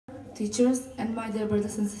teachers, and my dear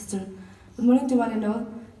brothers and sisters. Good morning to one and all.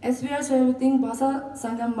 As we are celebrating Bhasha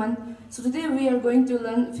Sangam month, so today we are going to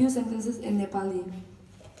learn few sentences in Nepali.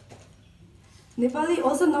 Nepali,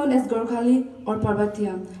 also known as Gorkhali or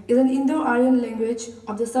Parbatia, is an Indo-Aryan language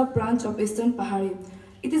of the sub-branch of Eastern Pahari.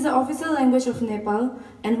 It is the official language of Nepal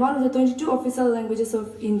and one of the 22 official languages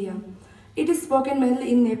of India. It is spoken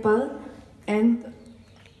mainly in Nepal and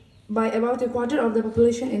by about a quarter of the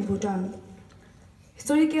population in Bhutan.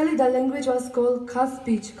 Historically, the language was called Khas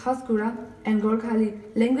speech, Khas Kura, and Gorkhali,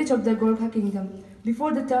 language of the Gorkha kingdom,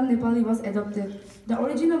 before the term Nepali was adopted. The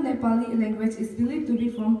origin of Nepali language is believed to be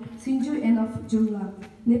from Sinju and of Jumla.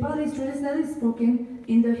 Nepali is traditionally spoken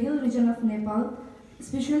in the hill region of Nepal,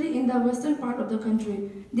 especially in the western part of the country.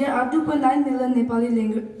 There are 2.9 million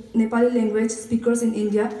Nepali language speakers in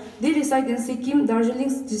India. They reside in Sikkim, Darjeeling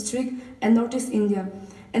district, and Northeast India.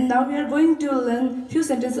 And now we are going to learn few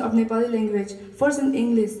sentences of Nepali language. First in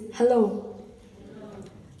English. Hello.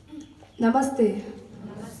 Namaste.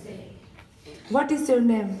 What is your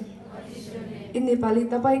name? In Nepali,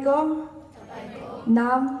 tapaiko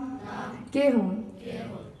naam ke ho?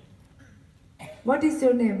 What is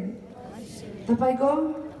your name?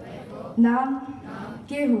 Tapaiko naam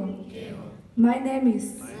ke ho? My name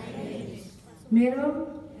is. Mero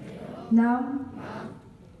naam.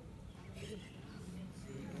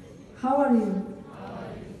 How are you?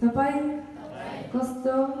 Tapai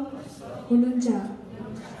kasto hununcha?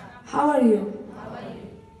 How are you?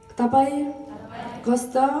 Tapai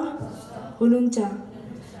kasto hununcha?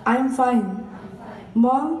 I'm fine.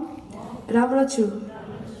 Ma राम्रो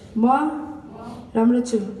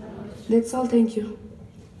छु. That's all. Thank you.